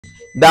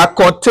that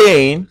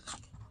contain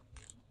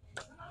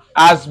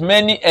as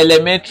many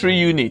elementary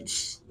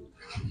units.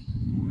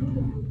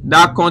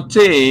 That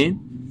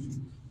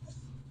contain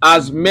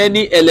as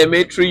many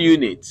elementary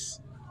units.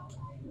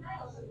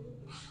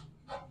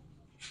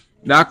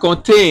 That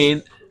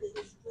contain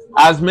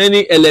as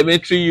many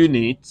elementary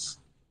units,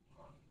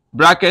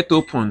 bracket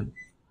open,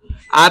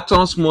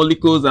 atoms,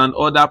 molecules, and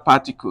other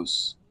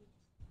particles.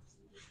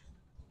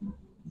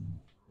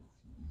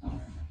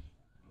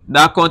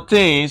 That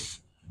contains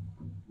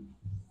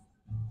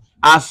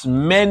as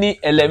many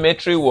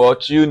elementary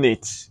what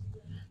units.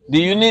 The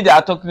unit they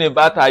are talking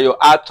about are your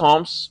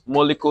atoms,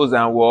 molecules,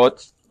 and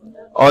what?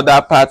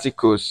 Other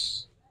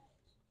particles.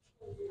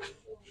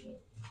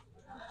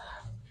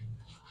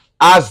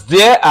 As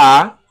there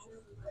are,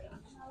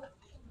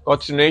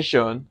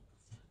 continuation,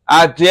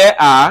 as there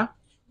are,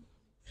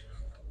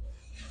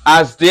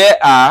 as there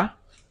are,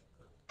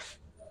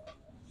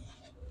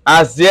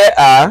 as there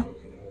are,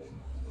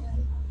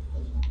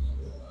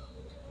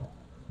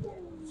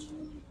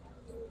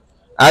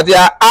 as there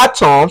are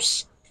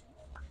atoms,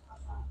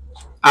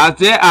 as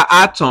there are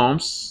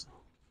atoms,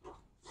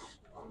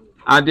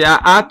 and there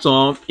are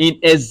atoms in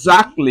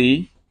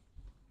exactly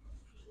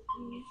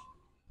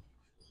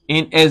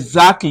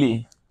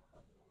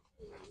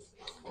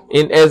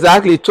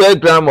 12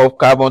 grams of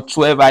carbon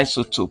 12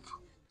 isotope.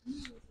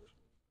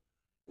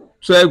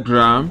 12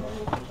 grams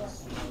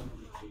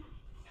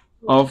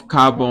of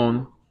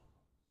carbon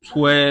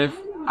 12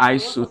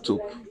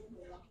 isotope.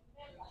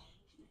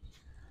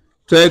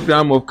 12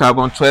 grams of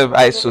carbon 12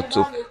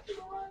 isotope.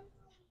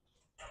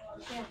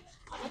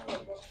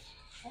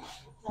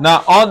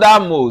 Now, under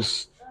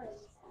moles,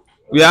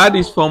 we have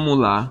this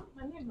formula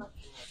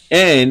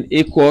N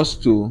equals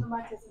to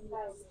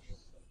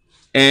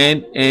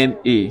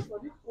NNA.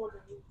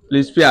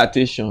 Please pay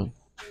attention.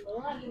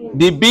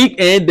 The big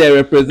N they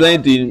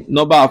represent the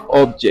number of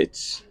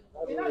objects.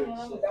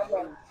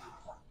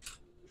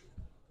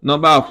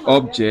 Number of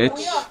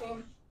objects,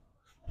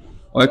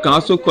 or you can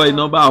also call it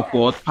number of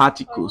what?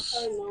 Particles.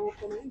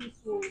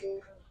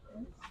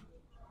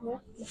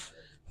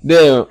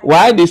 Then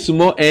why the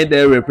small n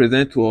they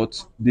represent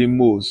what? The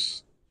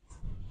moles.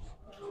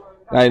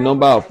 Like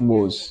number of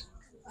moles.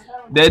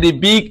 Then the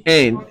big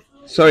N,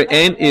 sorry,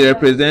 N it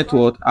represents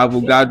what?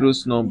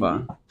 Avogadro's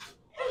number.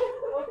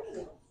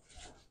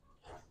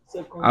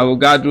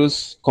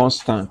 Avogadro's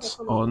constant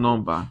or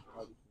number.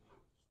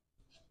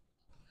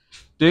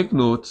 Take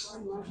note,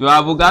 your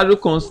Avogadro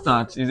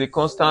constant is a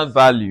constant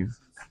value,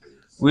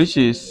 which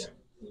is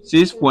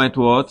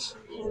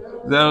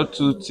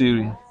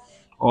 6.023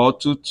 or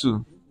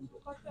 22.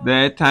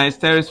 Then times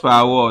 10 raised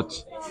by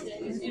what?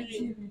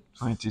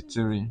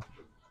 23.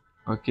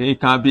 Okay, it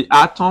can be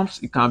atoms,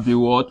 it can be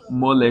what?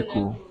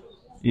 Molecule.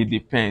 It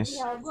depends.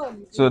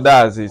 So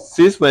that's it.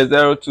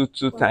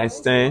 6.022 times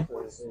 10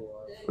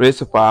 raised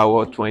to power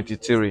what?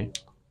 23.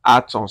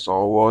 Atoms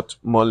or what?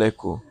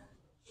 Molecule.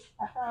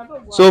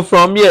 So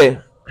from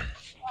here,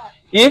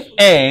 if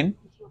N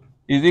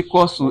is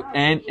equal to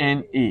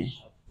NNA,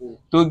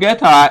 to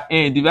get our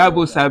N, divide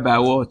both sides by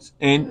what?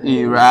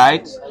 NA,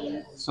 right?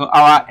 So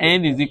our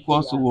N is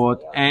equal to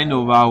what? N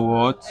over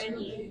what?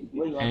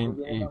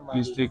 NA.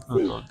 Please take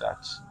note of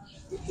that.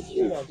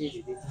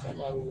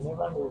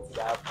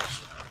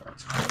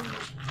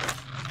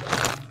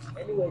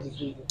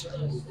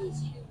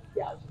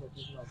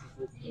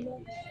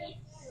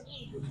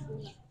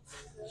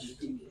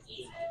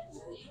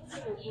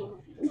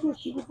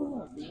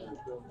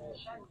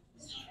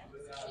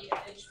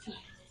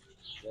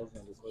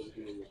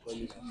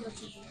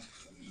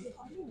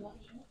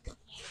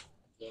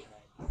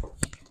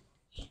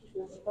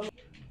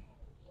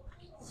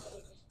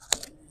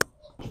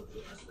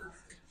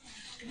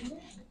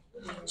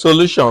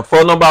 Solution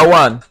for number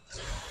 1.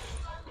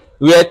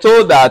 We are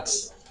told that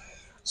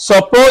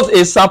suppose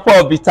a sample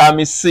of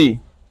vitamin C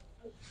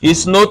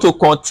is known to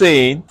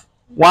contain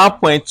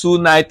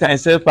 1.29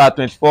 times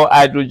 10^24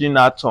 hydrogen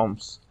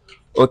atoms.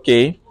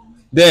 Okay,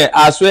 then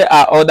as well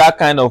as other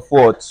kind of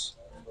what?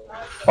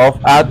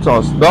 Of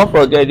atoms. Don't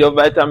forget your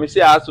vitamin C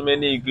has so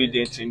many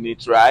ingredients in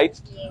it, right?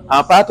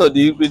 And part of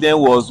the ingredient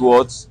was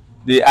what?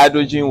 The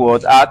hydrogen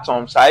what?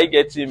 Atoms. Are you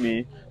getting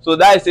me? So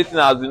that is taken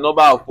as the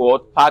number of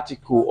what?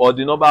 Particle, or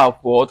the number of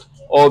what?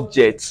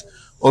 Objects.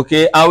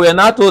 Okay, and we are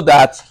now told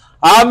that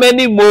how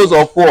many moles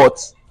of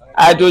what?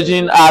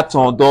 Hydrogen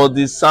atom does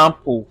the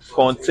sample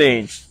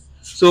contain?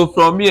 So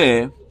from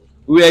here,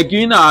 we are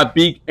giving our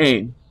big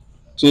N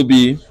to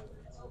be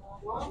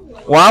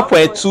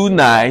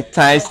 1.29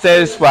 times 10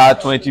 raised to power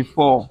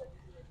 24.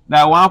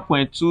 That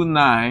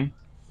 1.29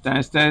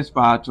 times 10 raised to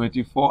power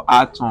 24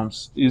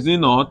 atoms. Is it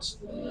not?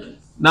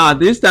 Now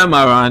this time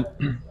around,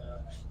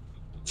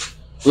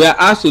 we are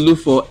asked to look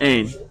for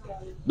N.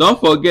 Don't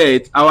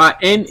forget, our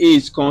NA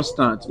is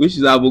constant, which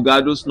is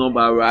Avogadro's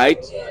number,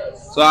 right?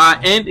 So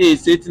our NA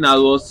is sitting at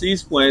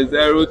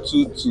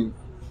 6.022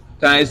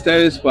 times 10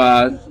 raised to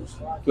power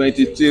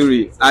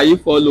 23. Are you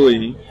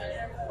following?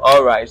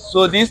 All right.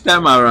 So this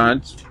time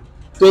around,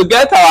 to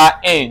get our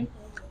N,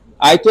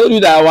 I told you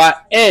that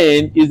our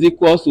N is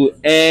equal to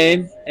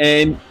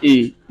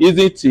NNA,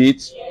 isn't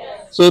it?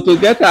 So to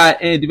get our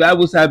N, divide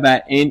both sides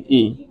by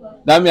NA.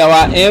 That means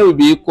our N will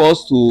be equal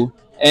to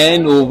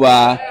N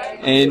over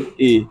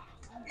NA.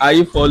 Are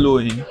you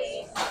following?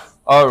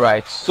 All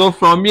right. So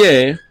from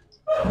here,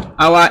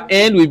 our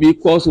N will be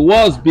equal to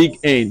what's big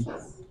N?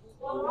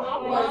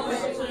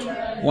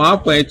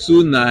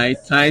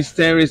 1.29 times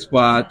 10 raised to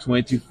power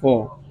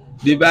 24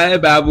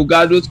 divided by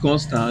Avogadro's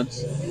constant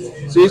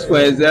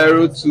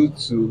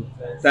 6.022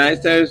 times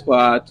 10 raised to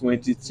power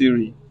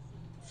 23.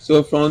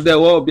 So from there,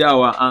 what will be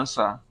our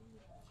answer?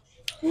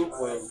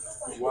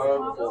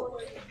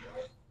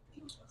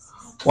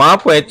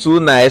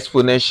 1.29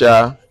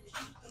 exponential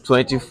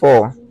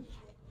 24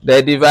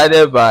 then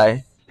divided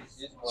by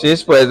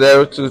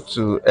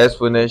 6.022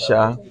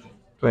 exponential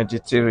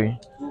 23.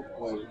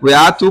 We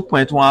are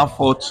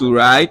 2.142,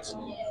 right?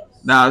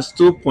 That's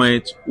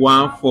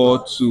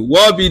 2.142.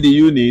 What will be the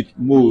unit?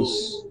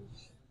 Moles.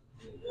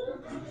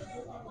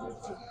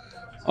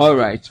 All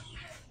right.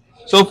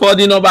 So for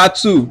the number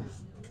 2,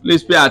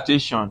 please pay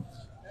attention.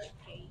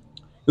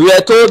 We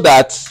were told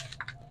that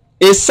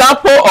a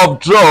sample of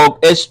drug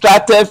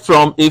extracted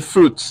from a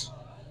fruit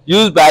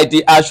used by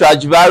the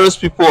Ashrajivaros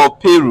people of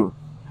Peru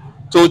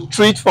to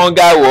treat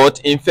fungal what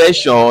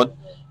infection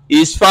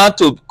is found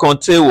to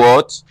contain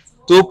what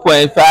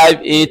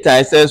 2.58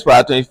 times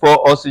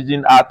 10^24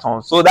 oxygen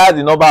atoms. So that's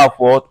the number of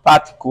what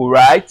particle,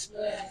 right?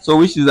 So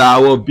which is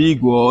our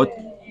big word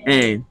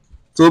N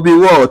to be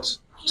what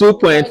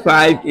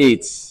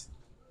 2.58.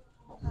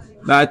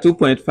 That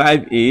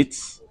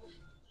 2.58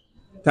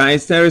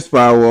 times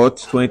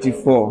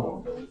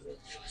 10^24.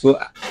 So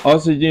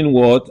oxygen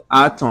what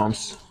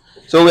atoms.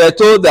 So we are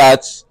told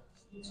that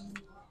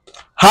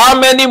how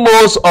many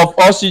moles of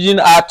oxygen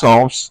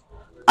atoms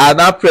are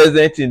now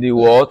present in the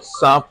what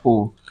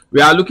sample?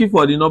 We are looking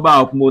for the number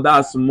of moles.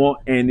 That's small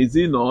n, is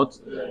it not?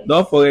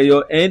 Don't forget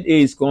your Na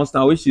is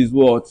constant, which is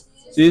what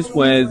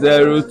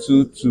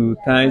 6.022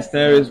 times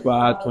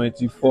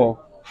 10^24.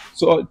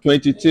 So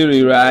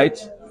 23,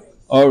 right?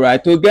 All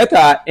right. To get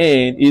our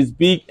n is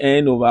big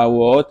N over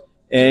what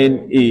Na.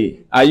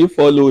 Are you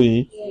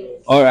following?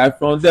 All right.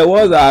 From there,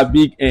 what's our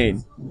big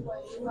N?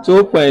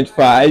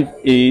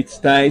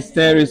 2.58 times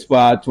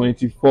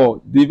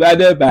 10^24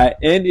 divided by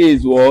Na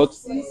is what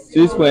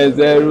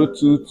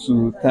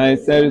 6.022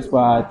 times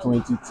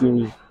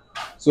 10^23.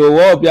 So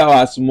what will be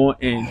our small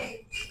n?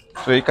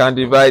 So you can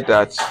divide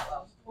that.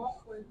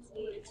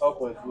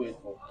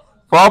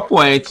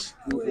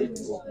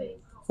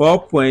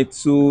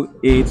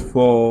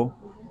 4.284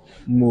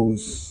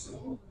 moles.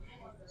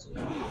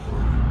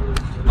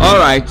 All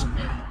right.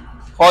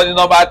 For the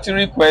number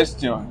 3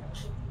 question,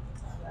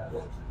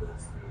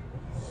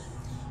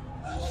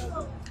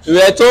 we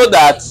were told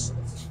that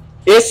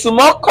a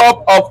small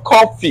cup of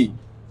coffee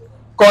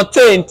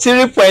contains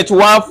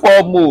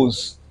 3.14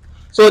 moles.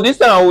 So this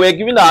time we are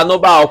given our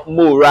number of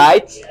mole,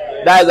 right?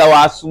 That is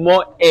our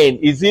small n,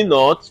 is it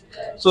not?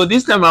 So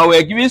this time we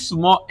are giving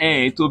small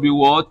n to be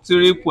what?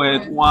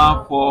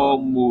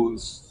 3.14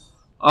 moles.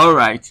 All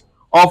right.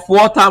 Of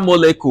water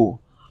molecule.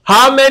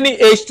 How many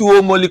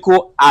H2O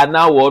molecule are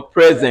now what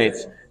present?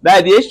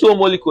 That the H2O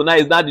molecule now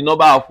is not the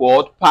number of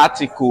what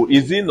particle,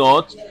 is it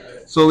not?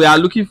 So we are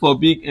looking for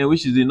big N,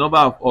 which is the number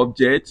of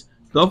objects.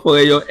 Don't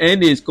forget your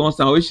N is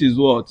constant, which is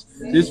what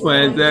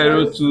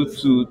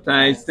 6.022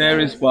 times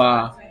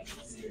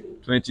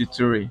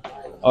 10^23.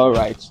 All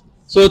right.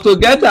 So to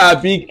get our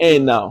big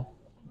N now,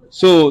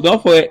 so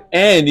don't forget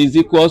N is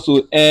equal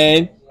to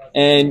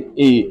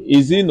NNA,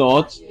 is it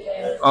not?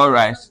 All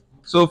right.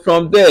 So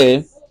from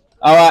there,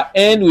 our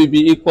N will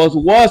be equal to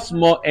what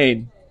small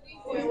n?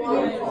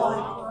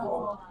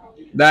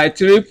 That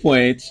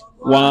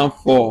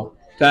 3.14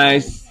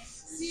 times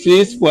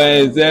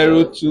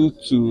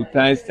 6.022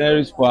 times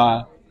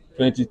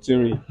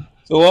 10^23.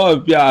 So what will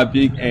be our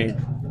big N?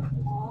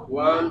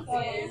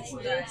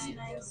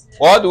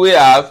 What do we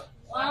have?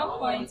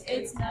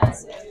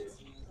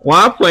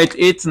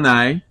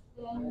 1.89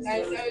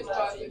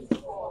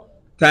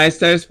 times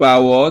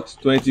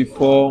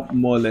 10^24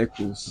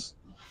 molecules.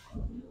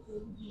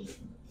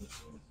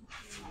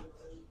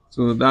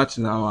 So that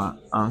is our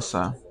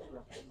answer.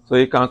 So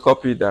you can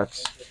copy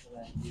that.